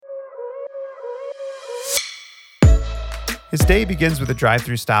His day begins with a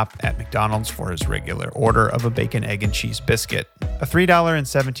drive-thru stop at McDonald's for his regular order of a bacon, egg, and cheese biscuit, a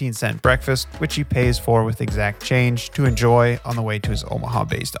 $3.17 breakfast, which he pays for with exact change to enjoy on the way to his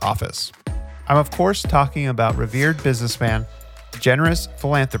Omaha-based office. I'm, of course, talking about revered businessman, generous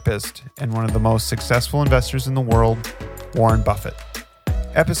philanthropist, and one of the most successful investors in the world, Warren Buffett.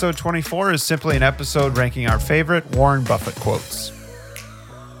 Episode 24 is simply an episode ranking our favorite Warren Buffett quotes.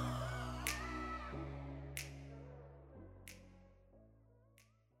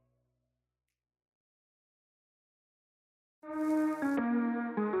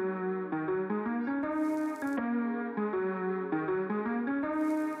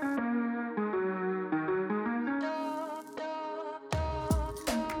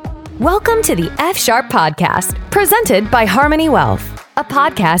 Welcome to the F-Sharp Podcast, presented by Harmony Wealth, a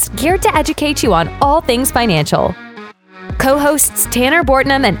podcast geared to educate you on all things financial. Co-hosts Tanner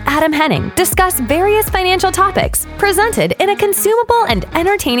Bortnam and Adam Henning discuss various financial topics presented in a consumable and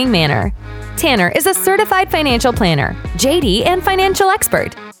entertaining manner. Tanner is a certified financial planner, JD, and financial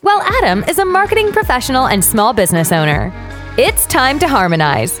expert, while Adam is a marketing professional and small business owner. It's time to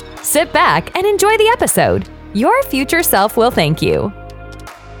harmonize. Sit back and enjoy the episode. Your future self will thank you.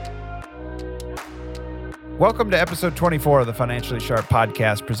 Welcome to episode 24 of the Financially Sharp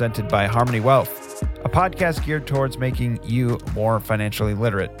Podcast presented by Harmony Wealth, a podcast geared towards making you more financially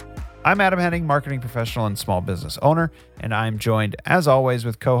literate. I'm Adam Henning, marketing professional and small business owner, and I'm joined, as always,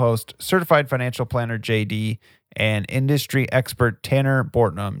 with co-host, certified financial planner JD, and industry expert Tanner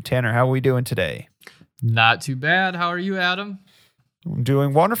Bortnam. Tanner, how are we doing today? Not too bad. How are you, Adam? I'm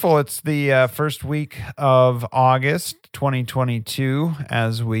doing wonderful. It's the first week of August 2022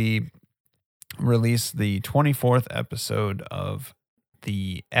 as we release the 24th episode of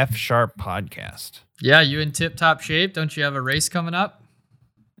the F-Sharp Podcast. Yeah, you in tip-top shape? Don't you have a race coming up?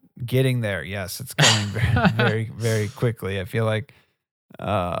 Getting there, yes. It's coming very, very, very quickly. I feel like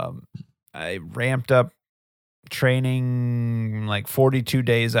I ramped up training like 42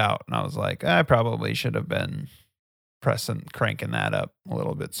 days out, and I was like, I probably should have been cranking that up a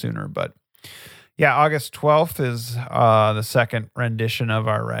little bit sooner, but yeah, August 12th is the second rendition of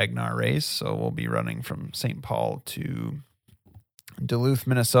our Ragnar race. So we'll be running from St. Paul to Duluth,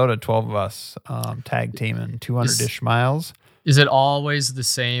 Minnesota, 12 of us, tag teaming 200-ish miles. Is it always the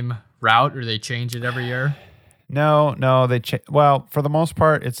same route or they change it every year? No, well, for the most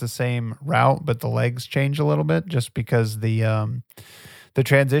part, it's the same route, but the legs change a little bit just because the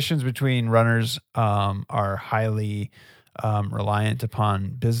transitions between runners are highly reliant upon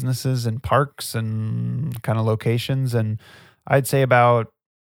businesses and parks and kind of locations. And I'd say about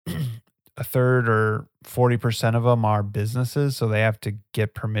a third or 40% of them are businesses. So they have to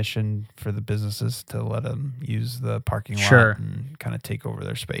get permission for the businesses to let them use the parking lot and kind of take over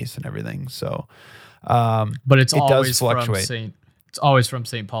their space and everything. So, but it does fluctuate. It's always from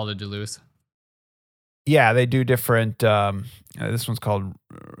St. Paul to Duluth. Yeah, they do different. This one's called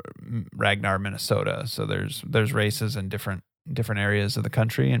Ragnar, Minnesota. So there's races in different areas of the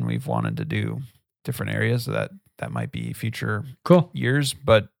country, and we've wanted to do different areas that might be future years.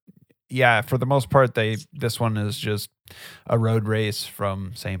 But yeah, for the most part, this one is just a road race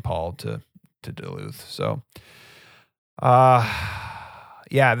from St. Paul to Duluth. So,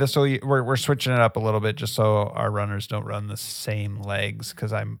 yeah, we're switching it up a little bit just so our runners don't run the same legs.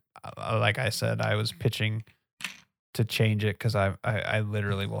 Because like I said, I was pitching to change it because I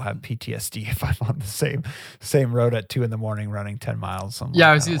literally will have PTSD if I'm on the same road at 2 a.m. running 10 miles.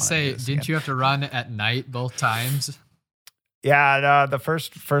 I was going to say, didn't you have to run at night both times? Yeah, the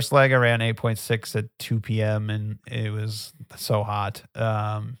first leg I ran 8.6 at 2 p.m. and it was so hot.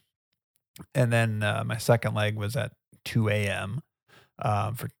 And then my second leg was at 2 a.m.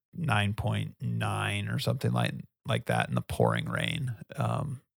 For 9.9 or something like that in the pouring rain.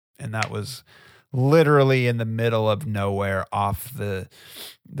 And that was literally in the middle of nowhere off the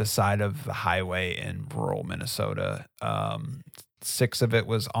side of the highway in rural Minnesota. 6 of it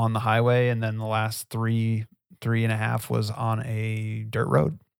was on the highway, and then the last 3.5 was on a dirt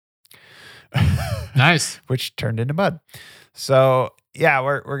road. Nice. Which turned into mud. So yeah,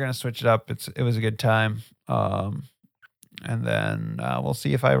 we're gonna switch it up. It was a good time. And then we'll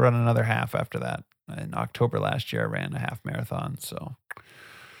see if I run another half after that. In October last year, I ran a half marathon. So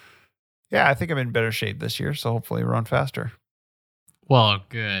yeah, I think I'm in better shape this year. So hopefully run faster. Well,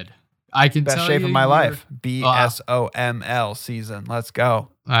 good. I can best tell shape you of my life. BSOML season. Let's go.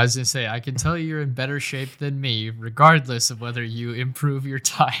 I was going to say, I can tell you're in better shape than me, regardless of whether you improve your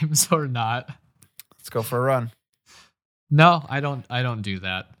times or not. Let's go for a run. No, I don't do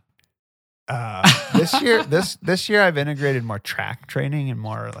that. This year I've integrated more track training and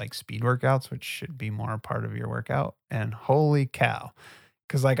more like speed workouts, which should be more a part of your workout. And holy cow,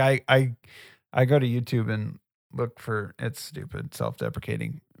 because like I go to YouTube and look for, it's stupid,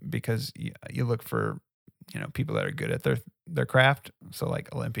 self-deprecating, because you look for people that are good at their craft, so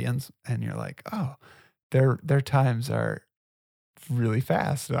like Olympians, and you're like, oh, their times are really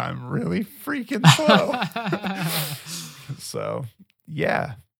fast and I'm really freaking slow. So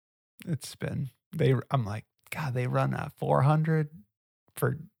yeah. I'm like, God, they run a 400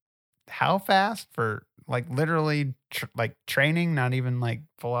 for how fast? For like literally like training, not even like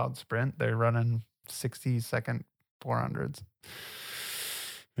full out sprint. They're running 60-second 400s.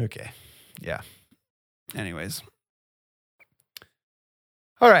 Okay. Yeah. Anyways.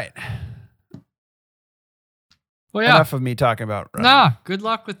 All right. Well, yeah. Enough of me talking about running. Nah, good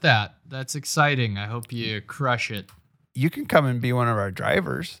luck with that. That's exciting. I hope you crush it. You can come and be one of our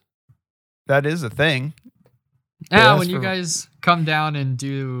drivers. That is a thing. Yeah, when you guys come down and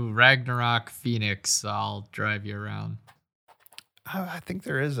do Ragnarok Phoenix, I'll drive you around. I think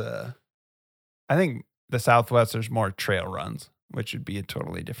I think the Southwest, there's more trail runs, which would be a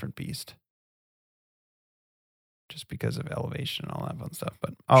totally different beast. Just because of elevation and all that fun stuff.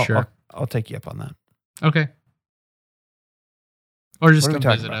 But I'll take you up on that. Okay. Or just come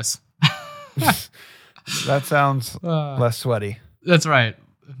visit us. That sounds less sweaty. That's right.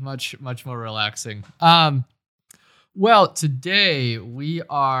 Much more relaxing. Well, today we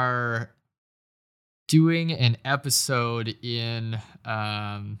are doing an episode in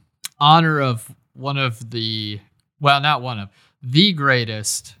honor of the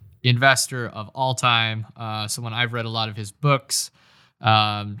greatest investor of all time. Someone I've read a lot of his books.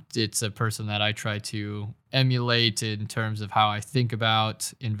 It's a person that I try to emulate in terms of how I think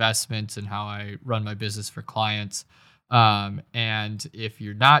about investments and how I run my business for clients. And if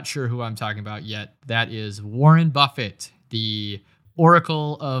you're not sure who I'm talking about yet, that is Warren Buffett, the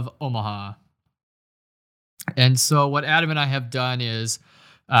Oracle of Omaha. And so what Adam and I have done is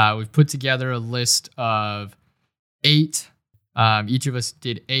we've put together a list of 8. Each of us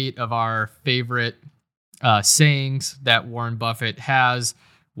did 8 of our favorite sayings that Warren Buffett has.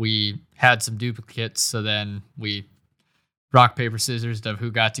 We had some duplicates, so then we rock, paper, scissors of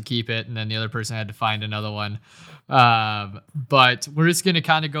who got to keep it, and then the other person had to find another one. But we're just going to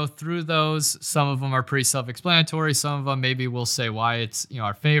kind of go through those. Some of them are pretty self-explanatory. Some of them maybe we'll say why it's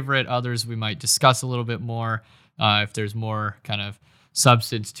our favorite. Others we might discuss a little bit more if there's more kind of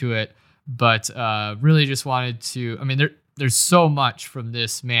substance to it. But really just wanted to, there's so much from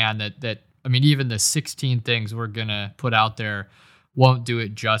this man that even the 16 things we're going to put out there won't do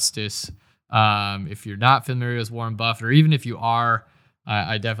it justice. If you're not familiar with Warren Buffett, or even if you are,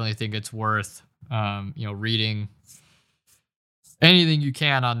 I definitely think it's worth, reading anything you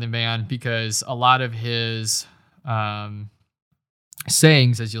can on the man, because a lot of his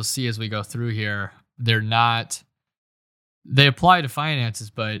sayings, as you'll see as we go through here, they apply to finances,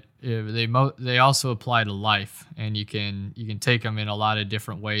 but they also apply to life, and you can take them in a lot of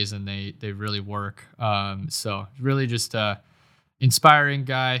different ways, and they really work. So really just a inspiring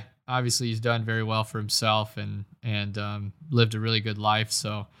guy. Obviously, he's done very well for himself and lived a really good life.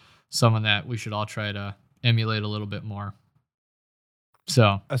 So someone that we should all try to emulate a little bit more.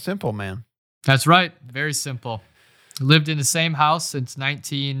 So a simple man. That's right. Very simple. Lived in the same house since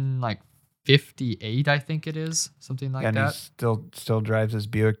 1958, I think it is, something like that. And he still drives his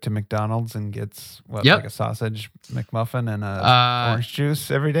Buick to McDonald's and gets like a sausage McMuffin and a orange juice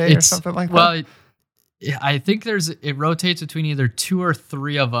every day or something like that. Well, I think it rotates between either 2 or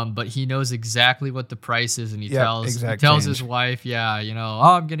 3 of them, but he knows exactly what the price is, and he tells his wife,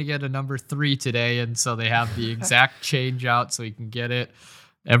 I'm going to get a number 3 today. And so they have the exact change out so he can get it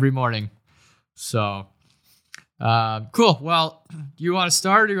every morning. So, cool. Well, do you want to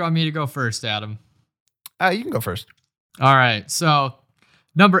start, or do you want me to go first, Adam? You can go first. All right. So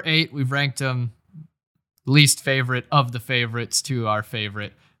number 8, we've ranked him least favorite of the favorites to our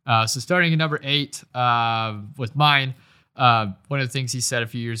favorite. So starting at number 8 with mine, one of the things he said a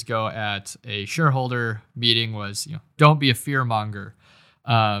few years ago at a shareholder meeting was, don't be a fear monger.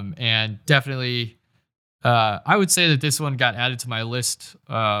 And definitely, I would say that this one got added to my list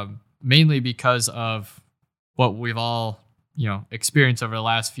mainly because of what we've all, experienced over the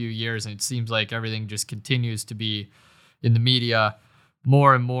last few years. And it seems like everything just continues to be in the media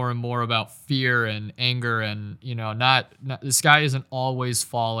more and more and more about fear and anger, and not the sky isn't always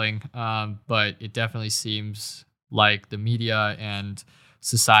falling, but it definitely seems like the media and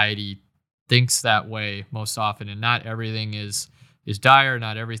society thinks that way most often, and not everything is dire,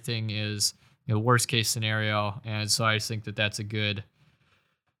 not everything is worst case scenario. And so I just think that that's a good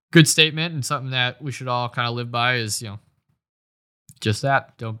good statement, and something that we should all kind of live by is, just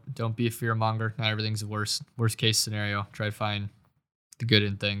that. Don't be a fear monger. Not everything's the worst case scenario. Try to find the good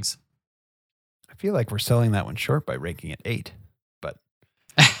in things. I feel like we're selling that one short by ranking it 8, but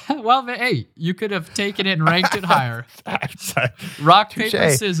well, hey, you could have taken it and ranked it higher. Rock,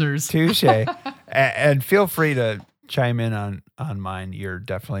 paper, scissors. Touche. And feel free to chime in on mine. You're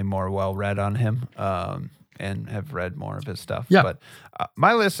definitely more well read on him, and have read more of his stuff. Yeah. But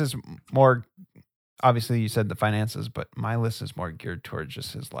my list is more. Obviously, you said the finances, but my list is more geared towards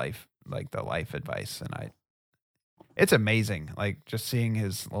just his life, like the life advice. And it's amazing, like just seeing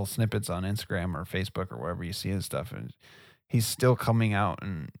his little snippets on Instagram or Facebook or wherever you see his stuff, and he's still coming out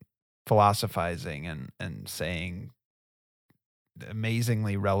and philosophizing and saying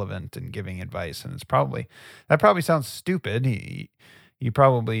amazingly relevant and giving advice. And that probably sounds stupid. He's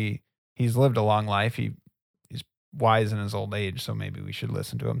lived a long life. He's wise in his old age, so maybe we should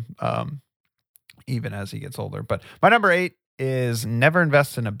listen to him. Even as he gets older. But my number 8 is never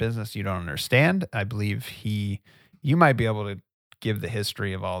invest in a business you don't understand. I believe you might be able to give the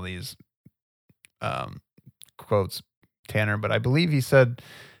history of all these quotes, Tanner, but I believe he said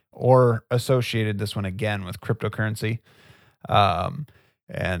or associated this one again with cryptocurrency.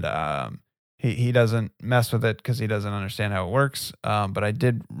 He doesn't mess with it because he doesn't understand how it works. But I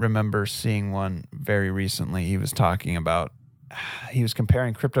did remember seeing one very recently. He was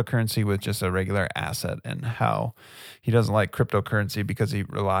comparing cryptocurrency with just a regular asset and how he doesn't like cryptocurrency because he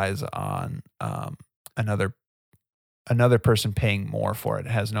relies on another person paying more for it.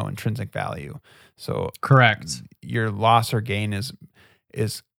 It has no intrinsic value. So correct. Your loss or gain is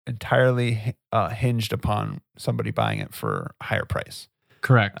entirely hinged upon somebody buying it for a higher price.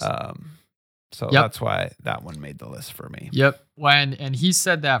 Correct. That's why that one made the list for me. Yep. And he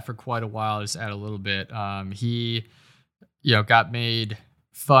said that for quite a while. Just add a little bit. He got made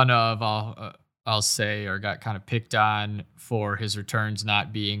fun of, I'll say, or got kind of picked on for his returns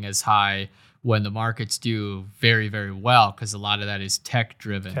not being as high when the markets do very, very well, because a lot of that is tech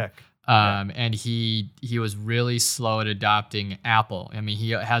driven. And he was really slow at adopting Apple. I mean,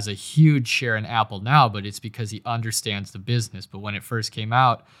 he has a huge share in Apple now, but it's because he understands the business. But when it first came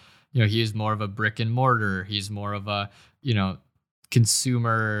out, he is more of a brick and mortar. He's more of a,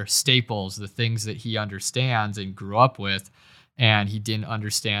 consumer staples, the things that he understands and grew up with, and he didn't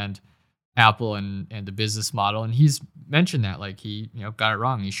understand Apple and the business model. And he's mentioned that, like, he got it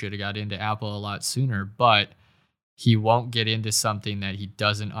wrong. He should have got into Apple a lot sooner, but he won't get into something that he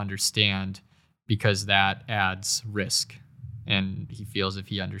doesn't understand because that adds risk. And he feels if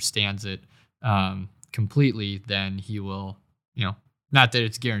he understands it completely, then he will, not that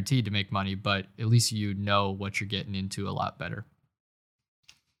it's guaranteed to make money, but at least what you're getting into a lot better.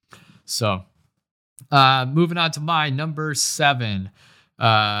 So, moving on to my number 7,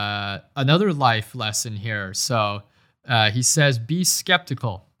 another life lesson here. So, he says, be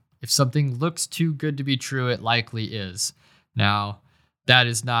skeptical. If something looks too good to be true, it likely is. Now, that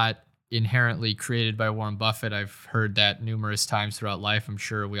is not inherently created by Warren Buffett. I've heard that numerous times throughout life. I'm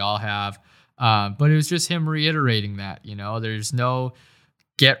sure we all have. But it was just him reiterating that, there's no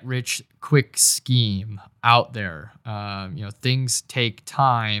get rich quick scheme out there. Things take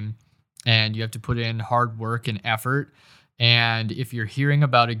time, and you have to put in hard work and effort. And if you're hearing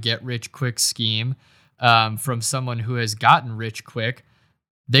about a get rich quick scheme from someone who has gotten rich quick,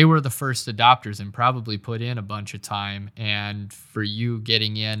 they were the first adopters and probably put in a bunch of time. And for you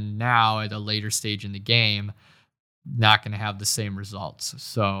getting in now at a later stage in the game, not going to have the same results.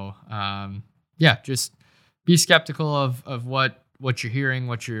 So, just be skeptical of what you're hearing,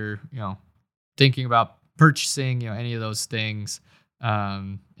 what you're, thinking about purchasing, any of those things.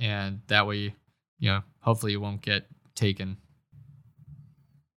 And that way, hopefully you won't get taken.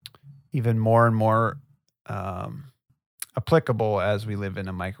 Even more and more applicable as we live in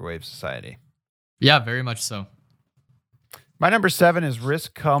a microwave society. Yeah, very much so. My number 7 is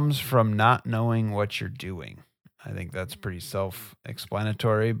risk comes from not knowing what you're doing. I think that's pretty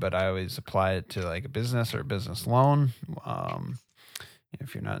self-explanatory, but I always apply it to like a business or a business loan.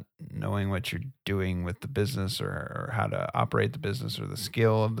 If you're not knowing what you're doing with the business or how to operate the business or the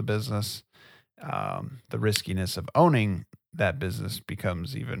skill of the business, the riskiness of owning that business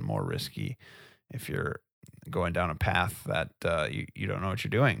becomes even more risky if you're going down a path that you don't know what you're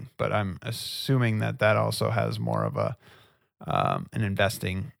doing. But I'm assuming that also has more of an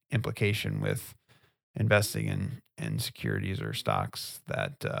investing implication with investing in securities or stocks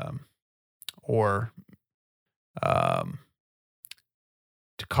that to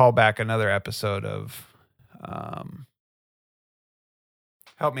call back another episode of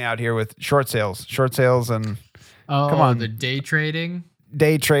help me out here with short sales and come on, the day trading.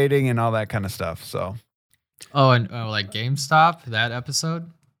 day trading and all that kind of stuff. So, and like GameStop, that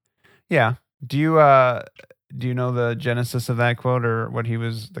episode. yeah. Do you know the genesis of that quote or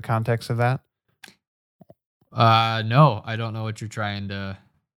the context of that? No, I don't know what you're trying to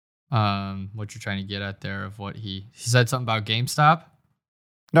get at there of what he said something about GameStop.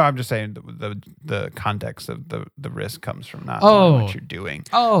 No, I'm just saying the context of the risk comes from not knowing what you're doing.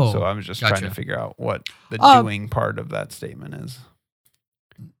 So I was just trying to figure out what the doing part of that statement is.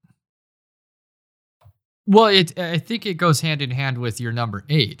 Well, I think it goes hand in hand with your number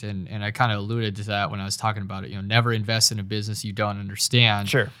 8, and I kind of alluded to that when I was talking about it. Never invest in a business you don't understand.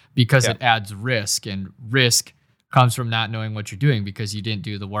 Sure. Because it adds risk, and risk comes from not knowing what you're doing because you didn't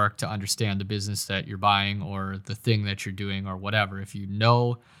do the work to understand the business that you're buying or the thing that you're doing or whatever. If you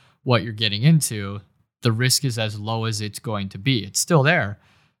know what you're getting into, the risk is as low as it's going to be. It's still there,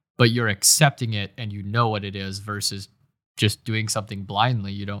 but you're accepting it and you know what it is versus just doing something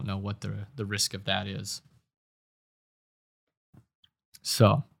blindly. You don't know what the risk of that is.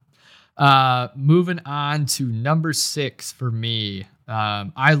 So, moving on to number 6 for me.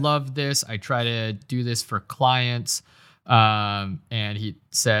 I love this. I try to do this for clients. And he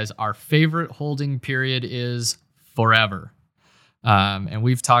says, our favorite holding period is forever. And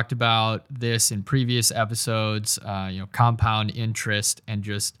we've talked about this in previous episodes, compound interest and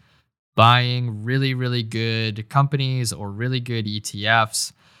just buying really, really good companies or really good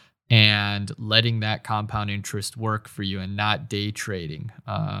ETFs and letting that compound interest work for you and not day trading.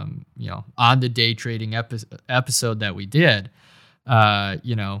 On the day trading episode that we did,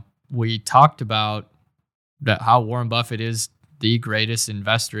 we talked about how Warren Buffett is the greatest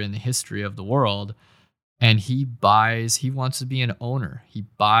investor in the history of the world. And he wants to be an owner. He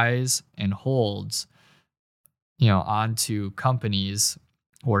buys and holds, onto companies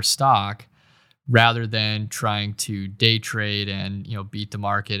or stock rather than trying to day trade and, beat the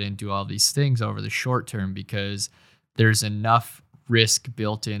market and do all these things over the short term, because there's enough risk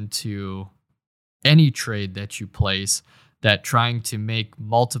built into any trade that you place that trying to make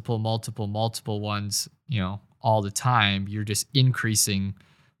multiple ones, all the time, you're just increasing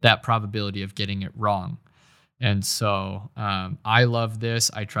that probability of getting it wrong. And so I love this.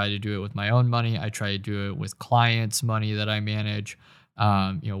 I try to do it with my own money. I try to do it with clients' money that I manage.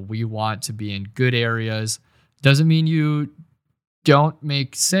 We want to be in good areas. Doesn't mean you don't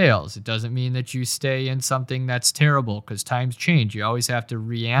make sales. It doesn't mean that you stay in something that's terrible, because times change. You always have to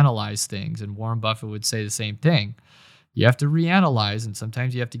reanalyze things. And Warren Buffett would say the same thing. You have to reanalyze, and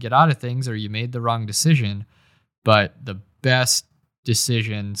sometimes you have to get out of things or you made the wrong decision. But the best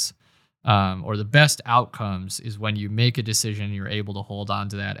decisions or the best outcomes is when you make a decision and you're able to hold on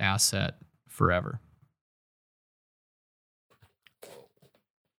to that asset forever.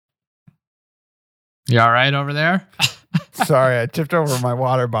 You all right over there? Sorry, I tipped over my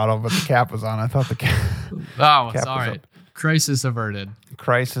water bottle, but the cap was on. I thought the cap. Oh, it's all right. Crisis averted.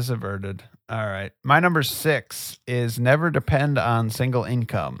 Crisis averted. All right. My number 6 is never depend on single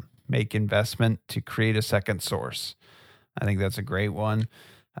income. Make investment to create a second source. I think that's a great one.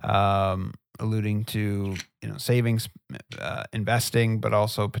 Alluding to savings, investing, but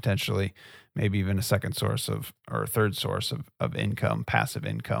also potentially maybe even a second source or a third source of income, passive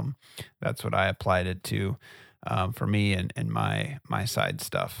income. That's what I applied it to for me and my side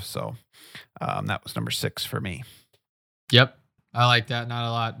stuff. So that was number 6 for me. Yep. I like that. Not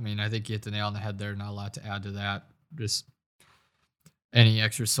a lot. I mean, I think you hit the nail on the head there. Not a lot to add to that. Just any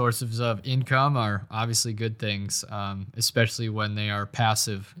extra sources of income are obviously good things, especially when they are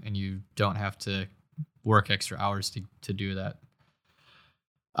passive and you don't have to work extra hours to do that.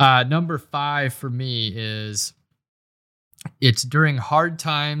 Number 5 for me is it's during hard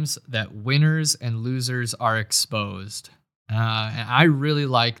times that winners and losers are exposed. And I really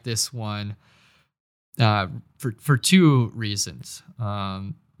like this one for 2 reasons.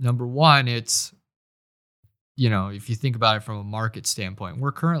 Number 1, it's, if you think about it from a market standpoint,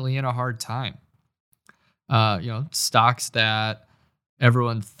 we're currently in a hard time. Stocks that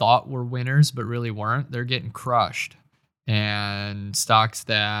everyone thought were winners but really weren't, they're getting crushed. And stocks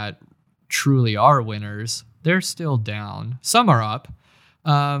that truly are winners, they're still down. Some are up,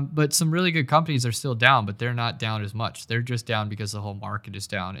 but some really good companies are still down, but they're not down as much. They're just down because the whole market is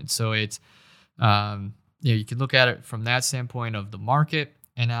down. And so it's, you can look at it from that standpoint of the market.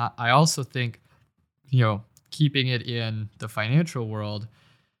 And I also think, keeping it in the financial world,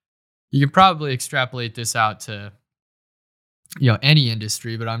 you can probably extrapolate this out to, any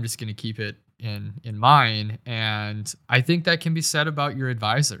industry, but I'm just going to keep it in mine. And I think that can be said about your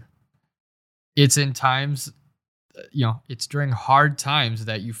advisor. It's in times, it's during hard times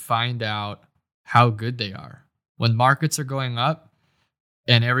that you find out how good they are. When markets are going up,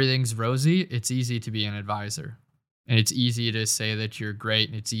 and everything's rosy, it's easy to be an advisor. And it's easy to say that you're great,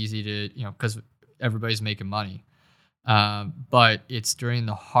 and it's easy to, because everybody's making money. But it's during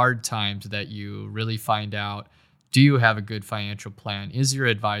the hard times that you really find out, do you have a good financial plan? Is your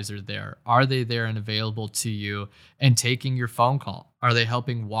advisor there? Are they there and available to you and taking your phone call? Are they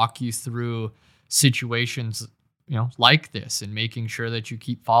helping walk you through situations, like this, and making sure that you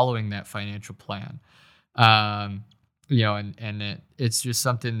keep following that financial plan? It's just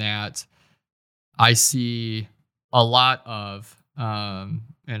something that I see a lot of, and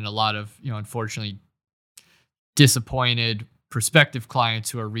a lot of, unfortunately, disappointed prospective clients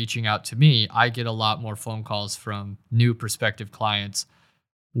who are reaching out to me. I get a lot more phone calls from new prospective clients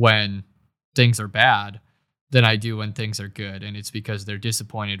when things are bad than I do when things are good. And it's because they're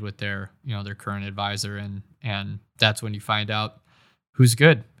disappointed with their current advisor. And that's when you find out who's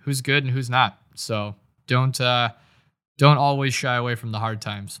good and who's not. So don't always shy away from the hard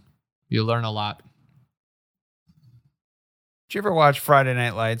times. You learn a lot. Did you ever watch Friday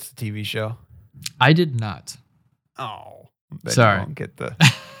Night Lights, the TV show? I did not. Oh, then sorry. You won't get the.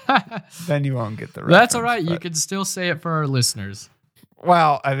 Then you won't get the. That's all right. You can still say it for our listeners.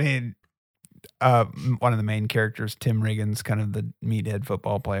 Well, I mean, one of the main characters, Tim Riggins, kind of the meathead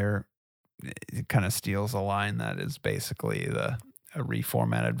football player, it kind of steals a line that is basically a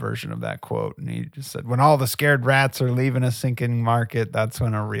reformatted version of that quote. And he just said, when all the scared rats are leaving a sinking market, that's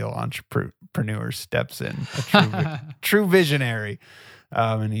when a real entrepreneur steps in, a true visionary.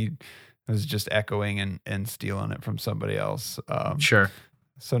 And he was just echoing and stealing it from somebody else. Sure.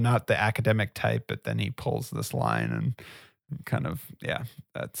 So not the academic type, but then he pulls this line and kind of,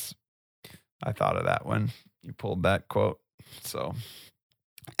 I thought of that when you pulled that quote. So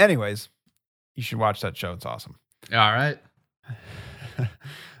anyways, you should watch that show. It's awesome. All right.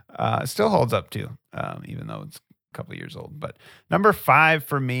 It still holds up too, even though it's a couple of years old. But number 5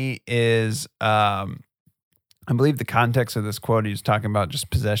 for me is, I believe the context of this quote, he was talking about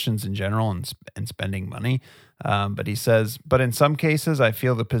just possessions in general and spending money. But he says, but in some cases, I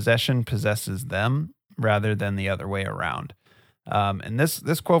feel the possession possesses them rather than the other way around. And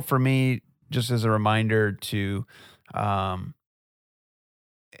this quote for me, just as a reminder to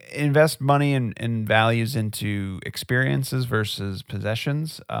invest money and values into experiences versus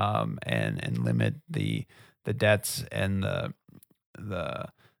possessions, and limit the debts and the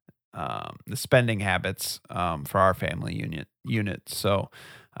spending habits for our family unit. So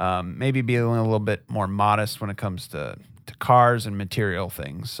maybe be a little bit more modest when it comes to cars and material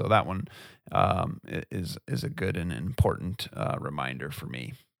things. So that one is a good and important reminder for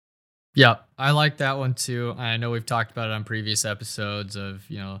me. Yeah, I like that one too. I know we've talked about it on previous episodes of,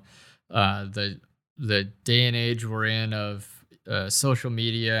 the day and age we're in of social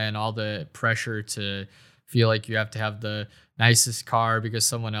media and all the pressure to feel like you have to have the nicest car because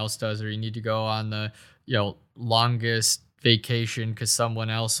someone else does, or you need to go on the, longest vacation because someone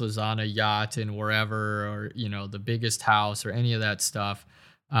else was on a yacht and wherever, or, the biggest house or any of that stuff.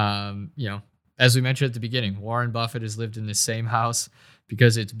 As we mentioned at the beginning, Warren Buffett has lived in the same house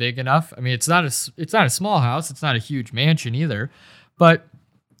because it's big enough. I mean, it's not a small house. It's not a huge mansion either, but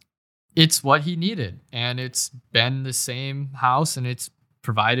it's what he needed. And it's been the same house and it's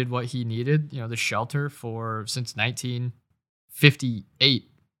provided what he needed, the shelter since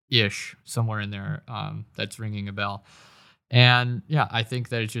 1958-ish, somewhere in there. That's ringing a bell. And yeah, I think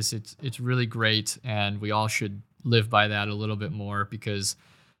that it's really great. And we all should live by that a little bit more, because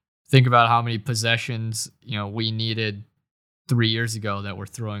think about how many possessions, we needed 3 years ago that we're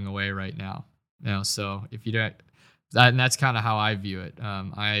throwing away right now. So if you don't, and that's kind of how I view it.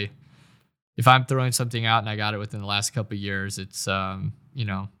 If I'm throwing something out and I got it within the last couple of years, it's,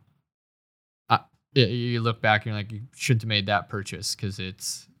 you look back and you're like, you shouldn't have made that purchase because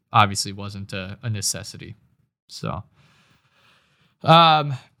it's obviously wasn't a necessity. So,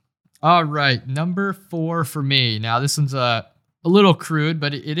 all right. Number 4 for me. Now this one's a little crude,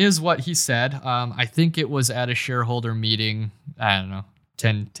 but it is what he said. I think it was at a shareholder meeting, I don't know,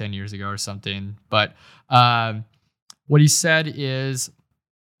 10 years ago or something. But what he said is,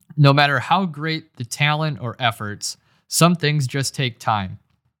 no matter how great the talent or efforts, some things just take time.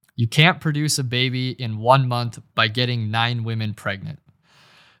 You can't produce a baby in 1 month by getting 9 women pregnant.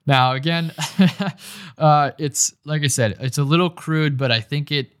 Now, again, it's like I said, it's a little crude, but I think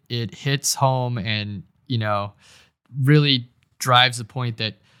it hits home and, really drives the point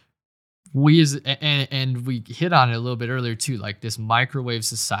that and we hit on it a little bit earlier too, like this microwave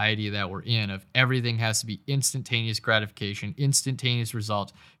society that we're in of everything has to be instantaneous gratification, instantaneous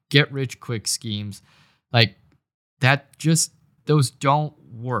results, get rich quick schemes. Like that those don't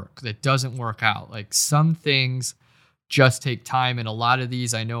work. That doesn't work out. Like some things just take time. And a lot of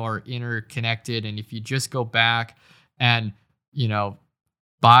these I know are interconnected. And if you just go back and,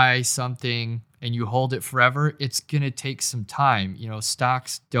 buy something and you hold it forever, it's going to take some time.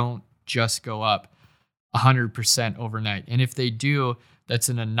 Stocks don't just go up 100% overnight. And if they do, that's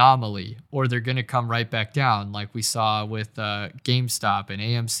an anomaly, or they're going to come right back down, like we saw with GameStop and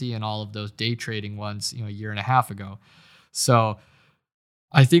AMC and all of those day trading ones, a year and a half ago. So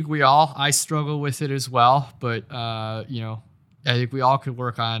I think I struggle with it as well, but I think we all could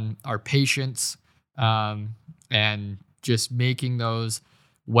work on our patience and just making those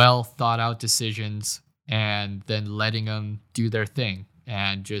well thought out decisions and then letting them do their thing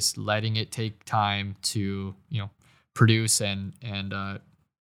and just letting it take time to, produce and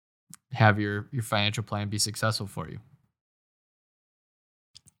have your financial plan be successful for you.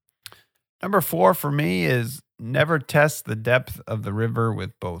 Number 4 for me is never test the depth of the river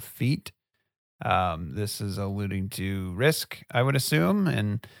with both feet. This is alluding to risk, I would assume,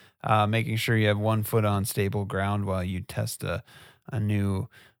 and making sure you have one foot on stable ground while you test a new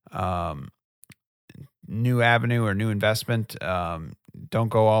avenue or new investment. Don't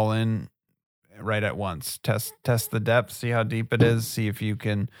go all in right at once. Test the depth, see how deep it is, see if you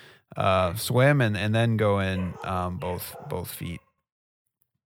can swim, and then go in both feet.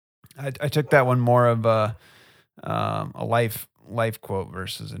 I took that one more of a life quote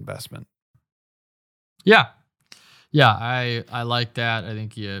versus investment. Yeah, I like that. I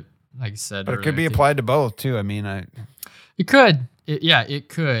think like I said, but it could be applied to both too. I mean, it could. It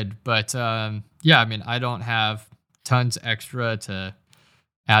could. But I don't have tons extra to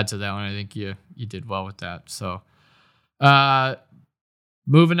add to that one. I think you did well with that. So,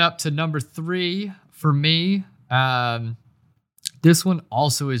 moving up to number 3 for me. This one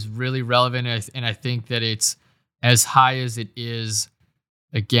also is really relevant, and I think that it's as high as it is,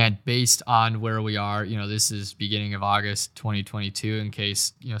 again, based on where we are. This is beginning of August 2022, in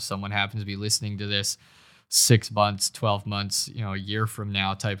case, someone happens to be listening to this 6 months, 12 months, a year from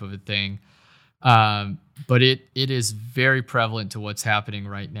now type of a thing. But it is very prevalent to what's happening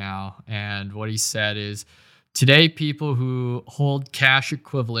right now. And what he said is, today people who hold cash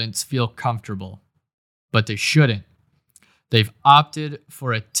equivalents feel comfortable, but they shouldn't. They've opted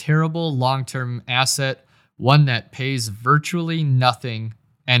for a terrible long-term asset, one that pays virtually nothing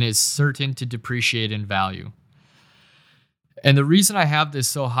and is certain to depreciate in value. And the reason I have this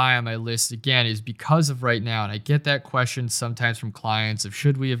so high on my list, again, is because of right now. And I get that question sometimes from clients of,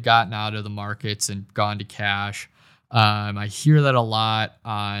 should we have gotten out of the markets and gone to cash? I hear that a lot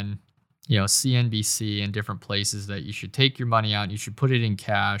on, CNBC and different places, that you should take your money out and you should put it in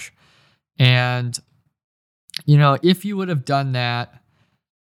cash. And, if you would have done that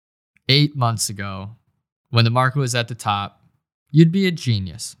 8 months ago when the market was at the top, you'd be a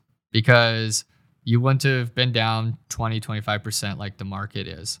genius, because you wouldn't have been down 20, 25% like the market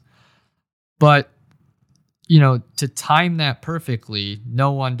is. But, to time that perfectly,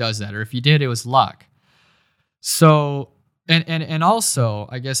 no one does that. Or if you did, it was luck. So, and also,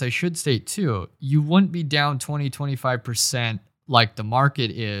 I guess I should state too, you wouldn't be down 20, 25% like the market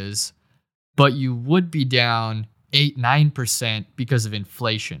is, but you would be down 8, 9% because of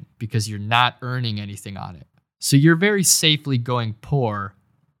inflation, because you're not earning anything on it. So you're very safely going poor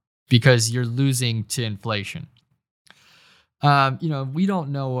because you're losing to inflation. We don't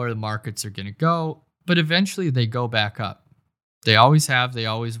know where the markets are going to go, but eventually they go back up. They always have, they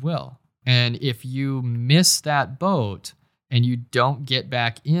always will. And if you miss that boat and you don't get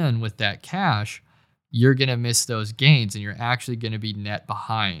back in with that cash, you're going to miss those gains and you're actually going to be net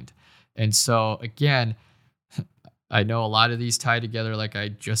behind. And so again, I know a lot of these tie together, like I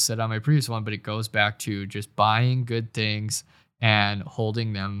just said on my previous one, but it goes back to just buying good things and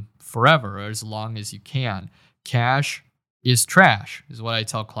holding them forever, or as long as you can. Cash is trash, is what I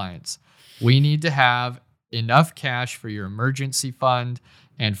tell clients. We need to have enough cash for your emergency fund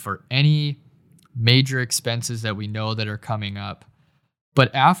and for any major expenses that we know that are coming up.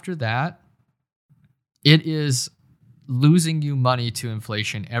 But after that, it is losing you money to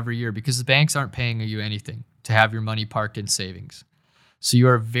inflation every year, because the banks aren't paying you anything to have your money parked in savings. So you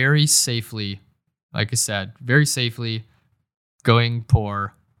are very safely, like I said, very safely going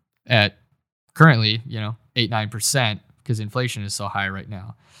poor at currently, 8, 9%, because inflation is so high right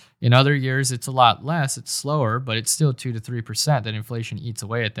now. In other years, it's a lot less, it's slower, but it's still 2 to 3% that inflation eats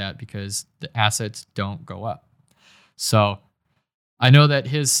away at that, because the assets don't go up. So I know that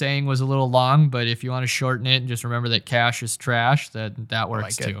his saying was a little long, but if you want to shorten it and just remember that cash is trash, that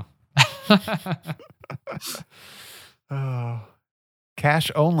works too. Oh,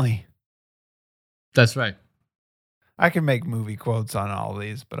 cash only. That's right. I can make movie quotes on all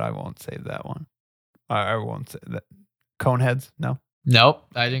these, but I won't save that one. I won't say that. Coneheads? No. Nope,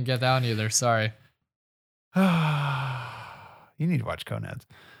 I didn't get that one either. Sorry. You need to watch Coneheads.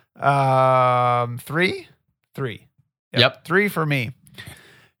 Three. Yep. 3 for me.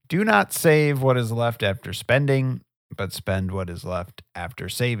 Do not save what is left after spending, but spend what is left after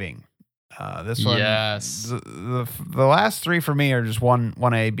saving. This one, yes. The last 3 for me are just one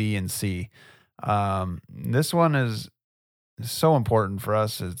A, B, and C. This one is so important for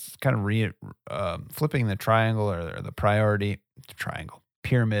us. It's kind of flipping the triangle or the triangle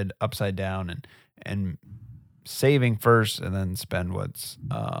pyramid upside down and saving first and then spend what's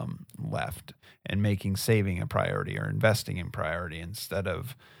left, and making saving a priority or investing in priority instead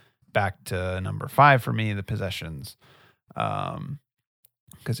of back to number 5 for me, the possessions.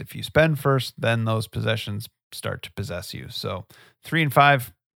 Because if you spend first, then those possessions start to possess you. So 3 and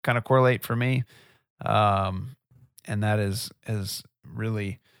 5 kind of correlate for me. And that has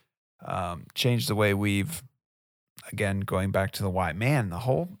really changed the way we've, again, going back to the why. Man, the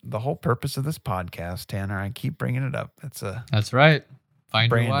whole purpose of this podcast, Tanner, I keep bringing it up. That's right.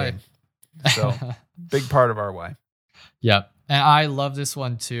 Find your why. Branding. So big part of our why. Yep. And I love this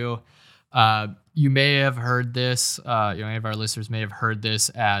one too. You may have heard this, any of our listeners may have heard this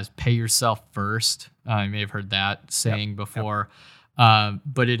as pay yourself first. You may have heard that saying before.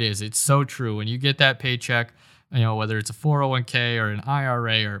 But it's so true. When you get that paycheck, whether it's a 401k or an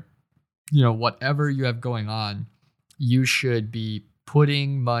IRA or, whatever you have going on, you should be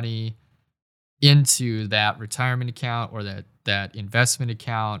putting money into that retirement account or that investment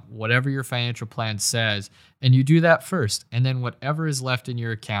account, whatever your financial plan says, and you do that first. And then whatever is left in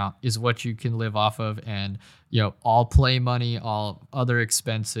your account is what you can live off of. And, all play money, all other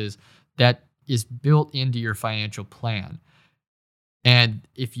expenses, that is built into your financial plan. And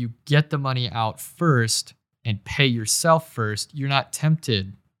if you get the money out first and pay yourself first, you're not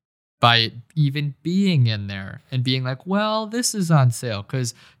tempted by it even being in there and being like, well, this is on sale.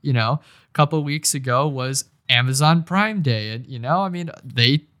 Because, a couple of weeks ago was Amazon Prime Day. And,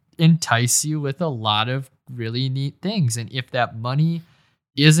 they entice you with a lot of really neat things. And if that money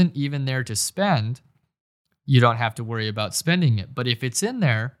isn't even there to spend, you don't have to worry about spending it. But if it's in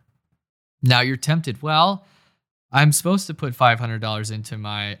there, now you're tempted. Well, I'm supposed to put $500 into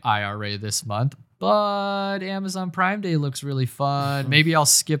my IRA this month, but Amazon Prime Day looks really fun. Maybe I'll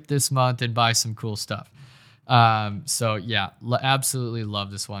skip this month and buy some cool stuff. So yeah, absolutely love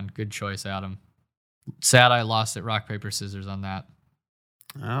this one. Good choice, Adam. Sad I lost at rock, paper, scissors on that.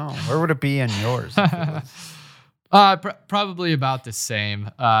 Oh, where would it be in yours? Probably about the same.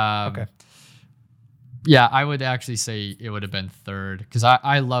 Okay. Yeah, I would actually say it would have been third because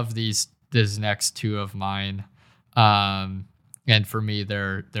I love these next 2 of mine. And for me,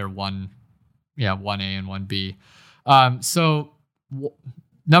 they're 1A and 1B. So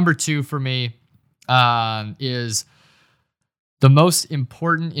number 2 for me is the most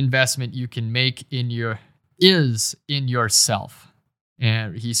important investment you can make in yourself.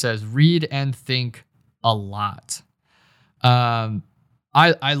 And he says, read and think a lot.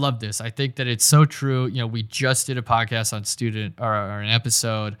 I love this. I think that it's so true. We just did a podcast on or an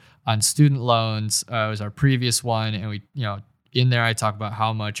episode on student loans. It was our previous one. And we, in there, I talk about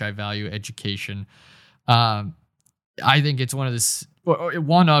how much I value education. I think it's one of,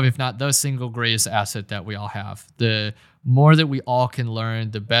 if not the single greatest asset that we all have. The more that we all can learn,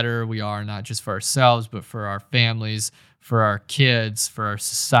 the better we are, not just for ourselves, but for our families, for our kids, for our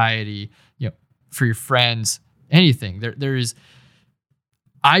society, for your friends, anything. There is,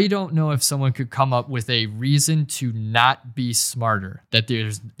 I don't know if someone could come up with a reason to not be smarter, that there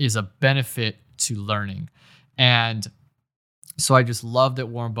is a benefit to learning. And so I just love that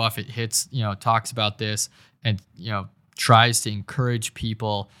Warren Buffett talks about this and, tries to encourage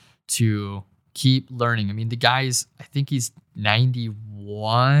people to keep learning. I mean, the guy's, I think he's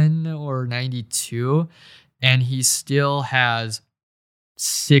 91 or 92, and he still has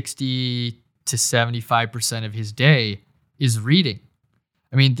 60 to 75% of his day is reading.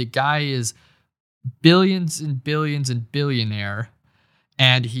 I mean, the guy is billions and billions and billionaire,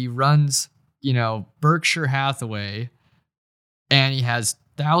 and he runs, Berkshire Hathaway, and he has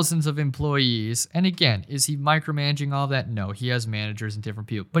thousands of employees. And again, is he micromanaging all that? No, he has managers and different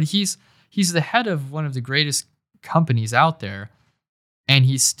people. But he's the head of one of the greatest companies out there, and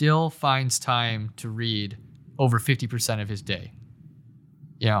he still finds time to read over 50% of his day.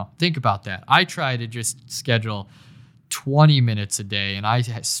 Think about that. I try to just schedule 20 minutes a day, and I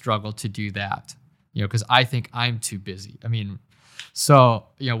struggle to do that, because I think I'm too busy. I mean, so,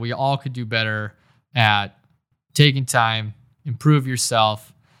 we all could do better at taking time, improve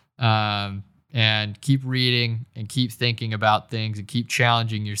yourself, and keep reading and keep thinking about things and keep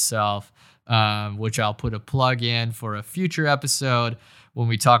challenging yourself. which I'll put a plug in for a future episode when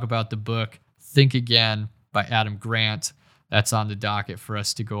we talk about the book Think Again by Adam Grant. That's on the docket for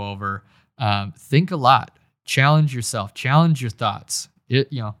us to go over. Think a lot. Challenge yourself. Challenge your thoughts.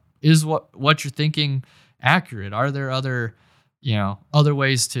 Is what you're thinking accurate? Are there other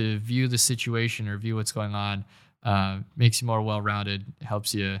ways to view the situation or view what's going on? Makes you more well-rounded,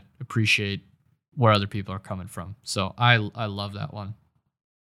 helps you appreciate where other people are coming from. So I love that one.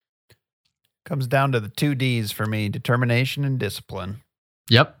 Comes down to the 2 Ds for me: determination and discipline.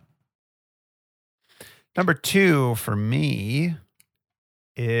 Yep. Number 2 for me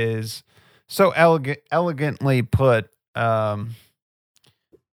is so elegantly put.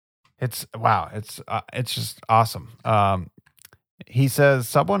 It's just awesome. He says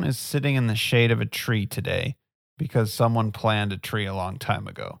someone is sitting in the shade of a tree today because someone planted a tree a long time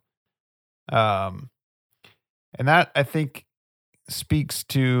ago. And that, I think, speaks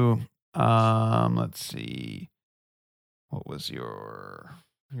to, let's see, what was your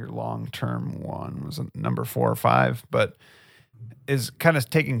long-term one? Was it number 4 or 5? But is kind of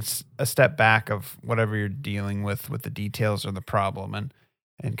taking a step back of whatever you're dealing with the details or the problem,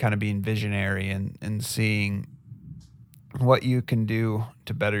 and kind of being visionary and seeing what you can do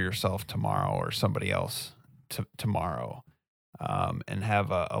to better yourself tomorrow or somebody else tomorrow, and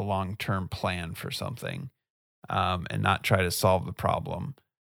have a long-term plan for something, and not try to solve the problem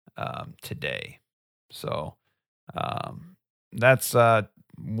today. So that's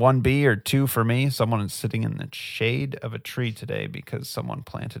 1B or 2 for me. Someone is sitting in the shade of a tree today because someone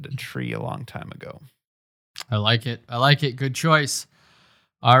planted a tree a long time ago. I like it. Good choice.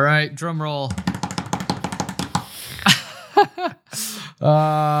 All right, drum roll.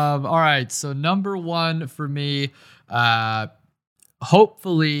 All right, so number 1 for me,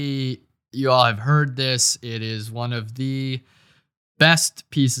 hopefully you all have heard this. It is one of the best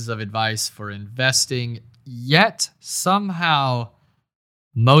pieces of advice for investing, yet somehow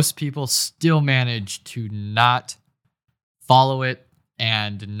most people still manage to not follow it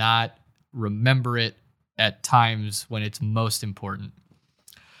and not remember it at times when it's most important.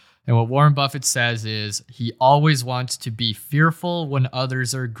 And what Warren Buffett says is he always wants to be fearful when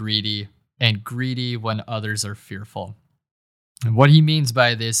others are greedy and greedy when others are fearful. And what he means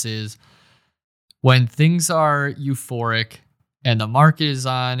by this is when things are euphoric and the market is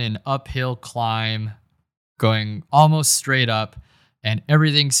on an uphill climb, going almost straight up, and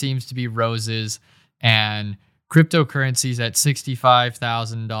everything seems to be roses, and cryptocurrency's at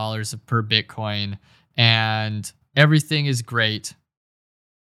 $65,000 per Bitcoin, and everything is great,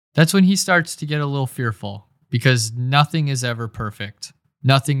 that's when he starts to get a little fearful, because nothing is ever perfect.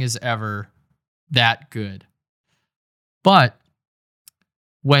 Nothing is ever that good. But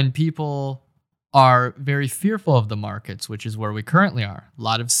when people are very fearful of the markets, which is where we currently are, a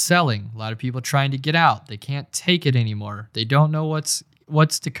lot of selling, a lot of people trying to get out. They can't take it anymore. They don't know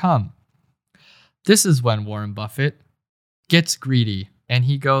what's to come. This is when Warren Buffett gets greedy and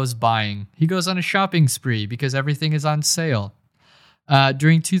he goes buying. He goes on a shopping spree because everything is on sale.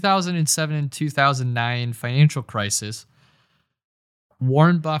 During 2007 and 2009 financial crisis,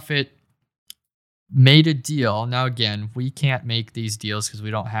 Warren Buffett made a deal. Now, again, we can't make these deals because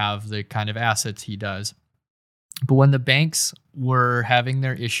we don't have the kind of assets he does. But when the banks were having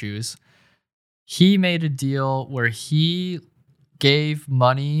their issues, he made a deal where he gave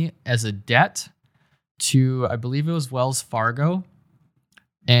money as a debt to, I believe it was Wells Fargo.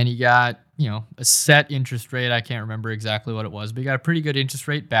 And he got, a set interest rate. I can't remember exactly what it was, but he got a pretty good interest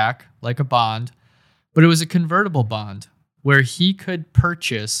rate back, like a bond. But it was a convertible bond where he could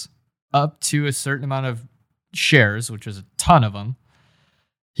purchase up to a certain amount of shares, which was a ton of them.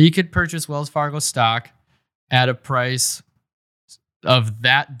 He could purchase Wells Fargo stock at a price of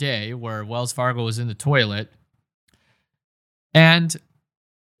that day where Wells Fargo was in the toilet. And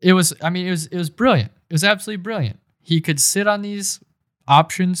it was brilliant. It was absolutely brilliant. He could sit on these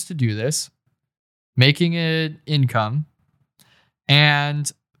options to do this, making an income.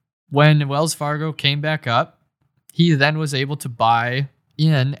 And when Wells Fargo came back up, he then was able to buy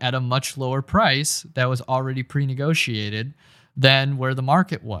in at a much lower price that was already pre-negotiated than where the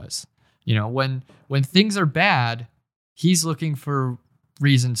market was. When things are bad, he's looking for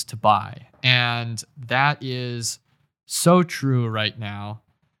reasons to buy. And that is so true right now.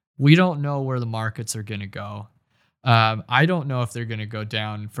 We don't know where the markets are going to go. I don't know if they're going to go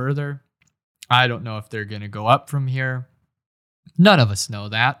down further. I don't know if they're going to go up from here. None of us know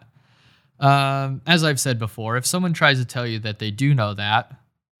that. As I've said before, if someone tries to tell you that they do know that,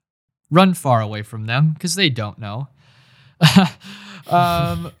 run far away from them because they don't know.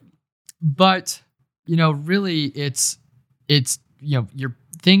 But, really, it's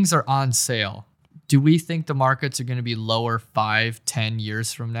things are on sale. Do we think the markets are going to be lower 5-10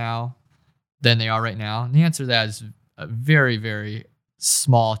 years from now than they are right now? And the answer to that is a very, very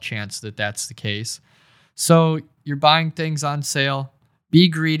small chance that that's the case. So you're buying things on sale. Be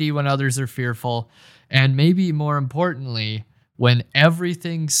greedy when others are fearful. And maybe more importantly, when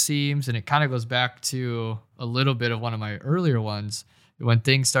everything seems, and it kind of goes back to a little bit of one of my earlier ones, when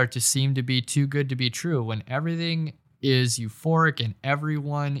things start to seem to be too good to be true, when everything is euphoric and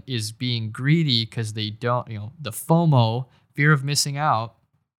everyone is being greedy because they don't, the FOMO, fear of missing out,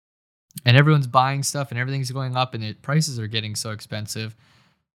 and everyone's buying stuff and everything's going up and prices are getting so expensive,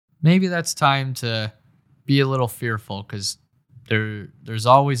 maybe that's time to be a little fearful, because there's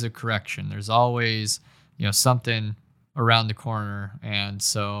always a correction. There's always, something around the corner. And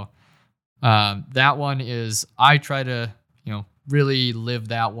so that one is, I try to, really live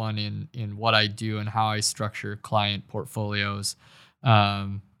that one in what I do and how I structure client portfolios.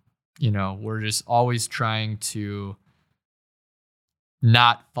 We're just always trying to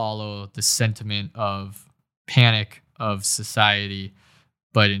not follow the sentiment of panic of society,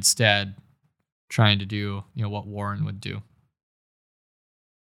 but instead trying to do, what Warren would do.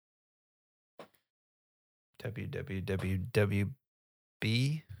 WWWB.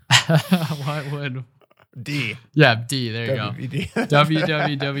 What would D? Yeah, D. There you WBD. go.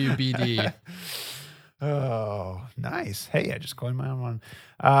 WWWBD. Oh, nice. Hey, I just coined my own one.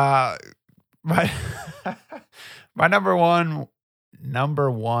 My number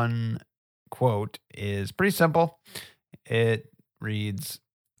one quote is pretty simple. It reads,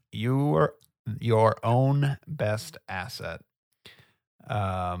 "You are your own best asset."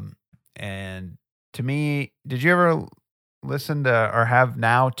 And to me, did you ever listen to or have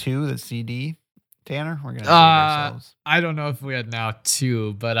Now 2, the CD, Tanner? We're gonna date ourselves. I don't know if we had Now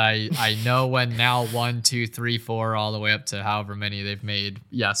 2, but I know when Now 1, 2, 3, 4, all the way up to however many they've made.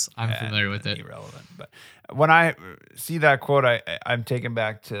 Yes, I'm familiar with it. Irrelevant, but when I see that quote, I'm taken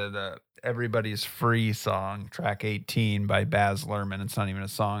back to the Everybody's Free song, track 18 by Baz Luhrmann. It's not even a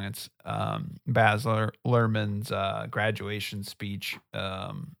song. It's Baz Luhrmann's graduation speech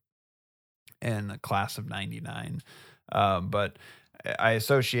in the class of 99. But I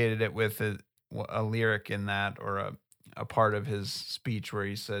associated it with a lyric in that, or a part of his speech where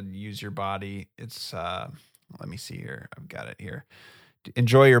he said, "Use your body." It's, let me see here. I've got it here.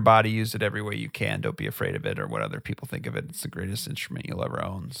 "Enjoy your body, use it every way you can. Don't be afraid of it or what other people think of it. It's the greatest instrument you'll ever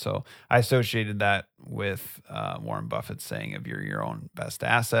own." So I associated that with Warren Buffett saying, if you're your own best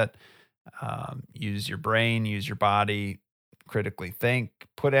asset, use your brain, use your body, critically think,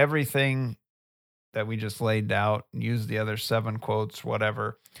 put everything that we just laid out, use the other 7 quotes,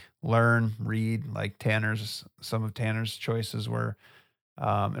 whatever, learn, read, like some of Tanner's choices were.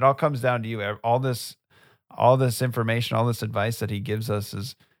 It all comes down to you. All this information, all this advice that he gives us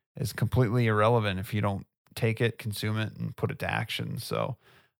is completely irrelevant if you don't take it, consume it, and put it to action. So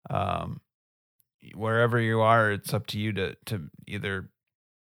wherever you are, it's up to you to either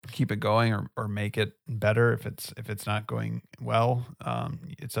keep it going or make it better. If it's not going well,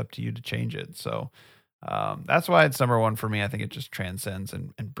 it's up to you to change it. So that's why it's number one for me. I think it just transcends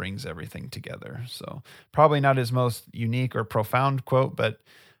and brings everything together. So probably not his most unique or profound quote, but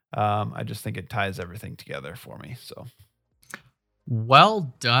I just think it ties everything together for me. So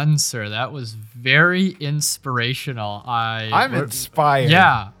well done, sir. That was very inspirational. I'm inspired.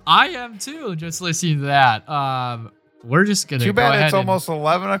 Yeah, I am too. Just listening to that. We're just gonna. Too bad it's almost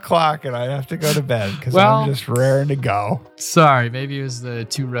 11 o'clock and I have to go to bed because I'm just raring to go. Sorry, maybe it was the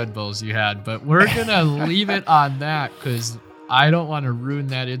 2 Red Bulls you had, but we're gonna leave it on that because I don't want to ruin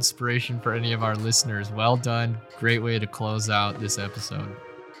that inspiration for any of our listeners. Well done. Great way to close out this episode.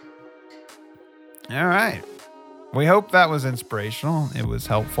 All right. We hope that was inspirational. It was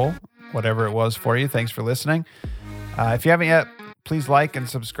helpful, whatever it was for you. Thanks for listening. If you haven't yet, please like and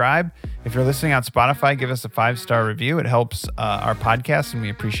subscribe. If you're listening on Spotify, give us a 5-star review. It helps our podcast, and we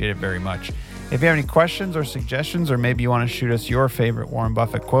appreciate it very much. If you have any questions or suggestions, or maybe you want to shoot us your favorite Warren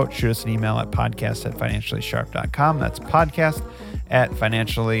Buffett quote, shoot us an email at podcast@financiallysharp.com. That's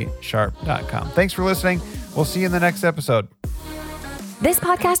podcast@financiallysharp.com. Thanks for listening. We'll see you in the next episode. This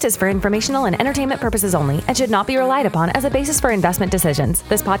podcast is for informational and entertainment purposes only and should not be relied upon as a basis for investment decisions.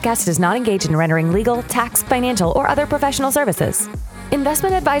 This podcast does not engage in rendering legal, tax, financial, or other professional services.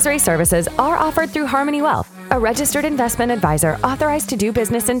 Investment advisory services are offered through Harmony Wealth, a registered investment advisor authorized to do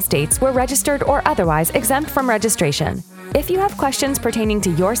business in states where registered or otherwise exempt from registration. If you have questions pertaining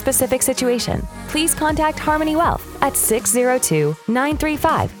to your specific situation, please contact Harmony Wealth at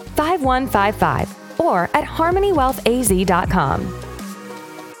 602-935-5155 or at harmonywealthaz.com.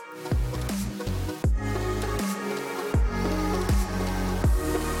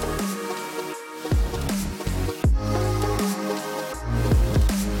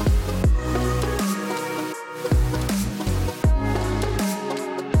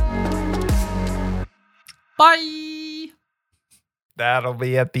 Bye. That'll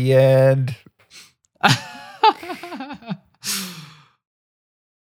be at the end.